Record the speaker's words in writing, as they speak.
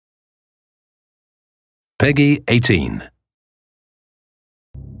Peggy 18.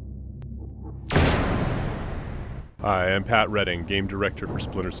 Hi, I'm Pat Redding, Game Director for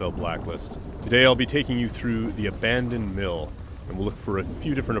Splinter Blacklist. Today I'll be taking you through the Abandoned Mill, and we'll look for a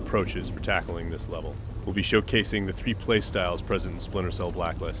few different approaches for tackling this level. We'll be showcasing the three playstyles present in Splinter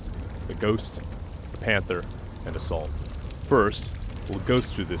Blacklist: the Ghost, the Panther, and Assault. First, we'll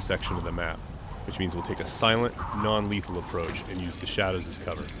ghost through this section of the map, which means we'll take a silent, non-lethal approach and use the shadows as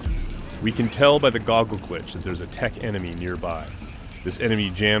cover. We can tell by the goggle glitch that there's a tech enemy nearby. This enemy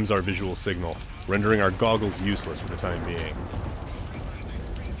jams our visual signal, rendering our goggles useless for the time being.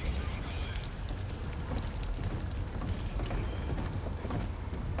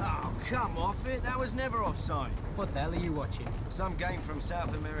 Oh, come off it. That was never offside. What the hell are you watching? Some game from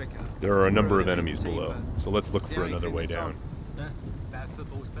South America. There are a number of enemies below, so let's look for another way down. Bad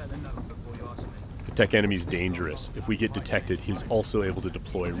football's better than no football, you ask me. The tech enemy's dangerous. If we get detected, he's also able to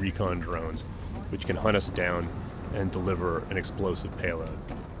deploy recon drones, which can hunt us down and deliver an explosive payload.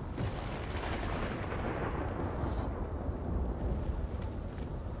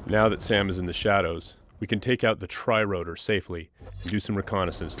 Now that Sam is in the shadows, we can take out the tri-rotor safely and do some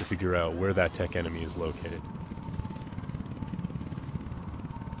reconnaissance to figure out where that tech enemy is located.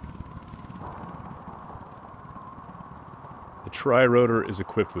 The tri-rotor is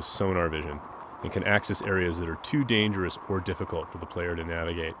equipped with sonar vision and can access areas that are too dangerous or difficult for the player to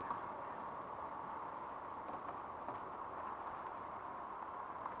navigate.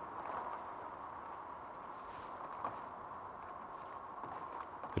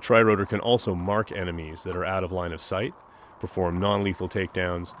 The tri-rotor can also mark enemies that are out of line of sight, perform non-lethal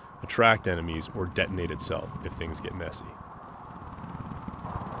takedowns, attract enemies, or detonate itself if things get messy.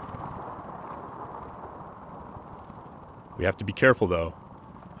 We have to be careful though.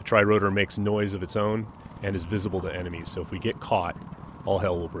 The tri-rotor makes noise of its own and is visible to enemies, so if we get caught, all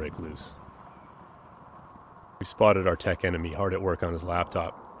hell will break loose. We spotted our tech enemy hard at work on his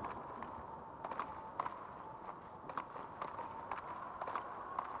laptop.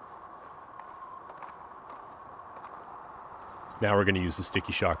 Now we're going to use the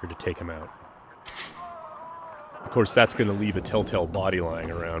sticky shocker to take him out. Of course, that's going to leave a telltale body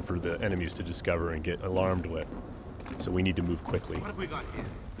lying around for the enemies to discover and get alarmed with. So we need to move quickly. What have we got here?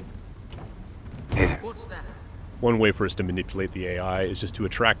 What's that? One way for us to manipulate the AI is just to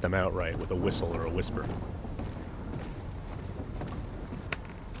attract them outright with a whistle or a whisper.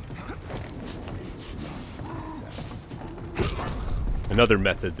 Another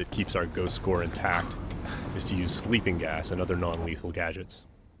method that keeps our ghost score intact is to use sleeping gas and other non-lethal gadgets.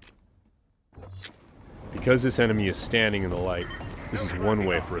 Because this enemy is standing in the light, this is one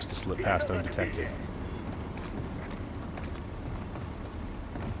way for us to slip past undetected.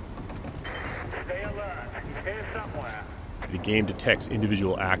 Stay alert. He's here somewhere. The game detects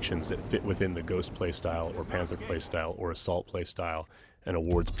individual actions that fit within the Ghost playstyle or Panther playstyle or Assault playstyle and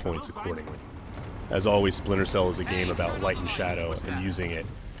awards points accordingly. As always, Splinter Cell is a game about light and shadow and using it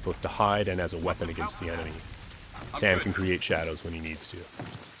both to hide and as a weapon against the enemy. Sam can create shadows when he needs to.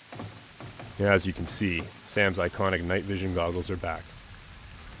 Now, as you can see, Sam's iconic night vision goggles are back.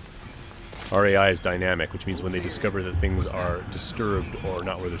 Our AI is dynamic, which means when they discover that things are disturbed or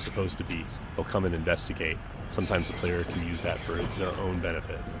not where they're supposed to be, they'll come and investigate. Sometimes the player can use that for their own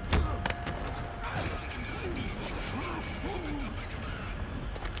benefit.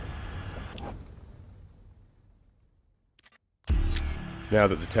 Now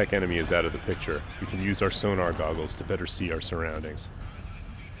that the tech enemy is out of the picture, we can use our sonar goggles to better see our surroundings.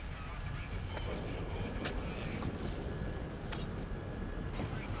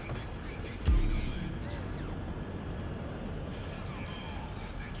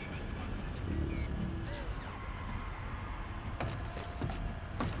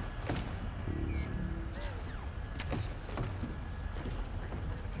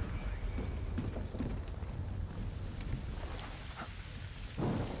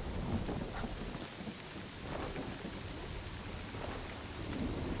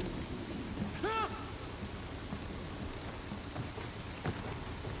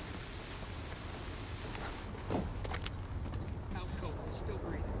 Still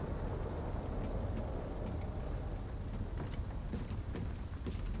breathing.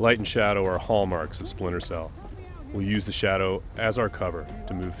 Light and shadow are hallmarks of Splinter Cell. We'll use the shadow as our cover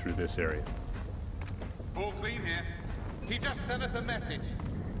to move through this area. All clean here. He just sent us a message.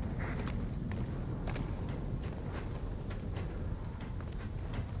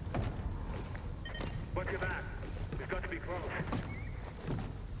 Watch your back. We've got to be close.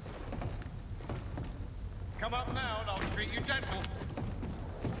 Come up now and I'll treat you gentle.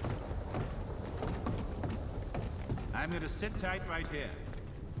 I'm gonna sit tight right here.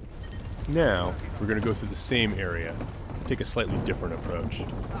 Now, we're going to go through the same area, but take a slightly different approach,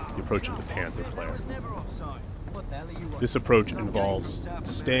 the approach of the Panther player. That was never offside. What the hell are you watching? This approach involves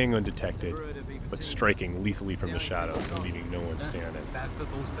staying undetected, but striking lethally from the shadows and leaving no one standing. Bad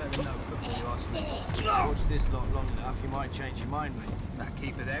football's better than no football, you ask me. Watch this lot long enough, you might change your mind, mate. That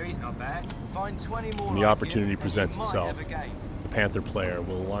keeper there, he's not bad. Find 20 more When the like opportunity him, and presents you might itself, have a game. the Panther player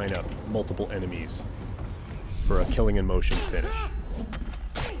will line up multiple enemies for a killing in motion finish.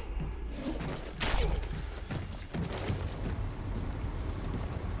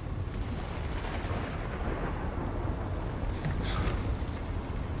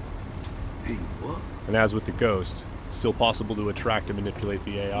 And as with the Ghost, it's still possible to attract and manipulate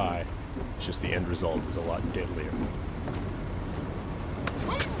the AI. It's just the end result is a lot deadlier.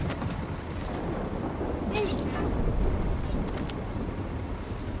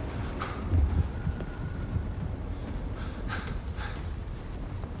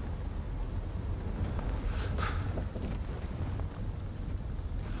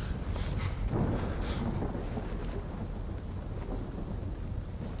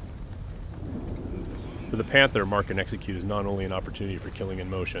 For the Panther, mark and execute is not only an opportunity for killing in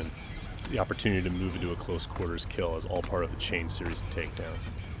motion, the opportunity to move into a close quarters kill is all part of a chain series of takedowns.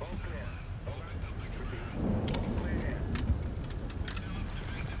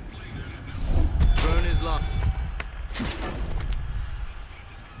 Burn his luck.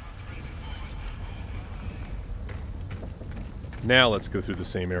 Now let's go through the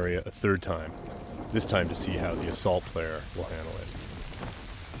same area a third time, this time to see how the assault player will handle it.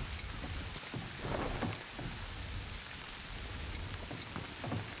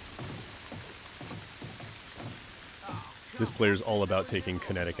 This player is all about taking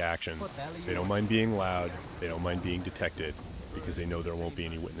kinetic action. They don't mind being loud, they don't mind being detected, because they know there won't be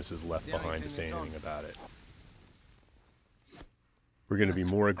any witnesses left behind to say anything about it. We're going to be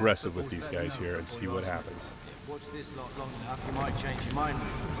more aggressive with these guys here and see what happens. Watch this lot long enough, you might change your mind,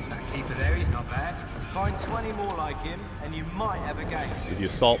 mate. That keeper there, he's not bad. Find 20 more like him, and you might have a game. For the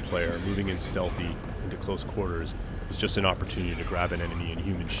assault player, moving in stealthy into close quarters is just an opportunity to grab an enemy in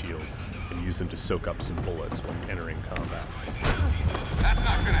human shield and use them to soak up some bullets when entering combat. That's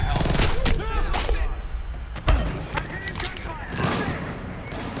not gonna help.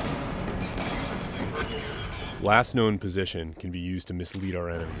 Last known position can be used to mislead our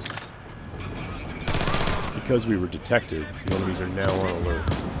enemies. Because we were detected, the enemies are now on alert,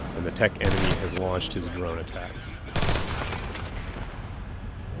 and the tech enemy has launched his drone attacks.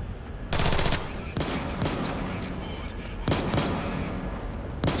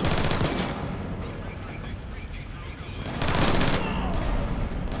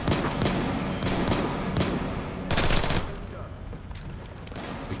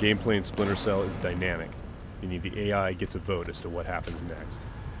 The gameplay in Splinter Cell is dynamic, meaning the AI gets a vote as to what happens next.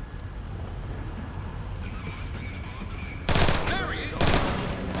 There he is.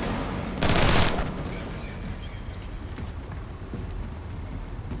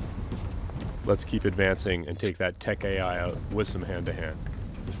 Let's keep advancing and take that tech AI out with some hand-to-hand.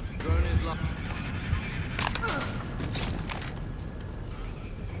 Burn his luck.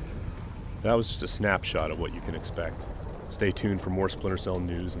 That was just a snapshot of what you can expect. Stay tuned for more Splinter Cell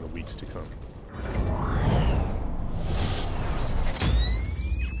news in the weeks to come.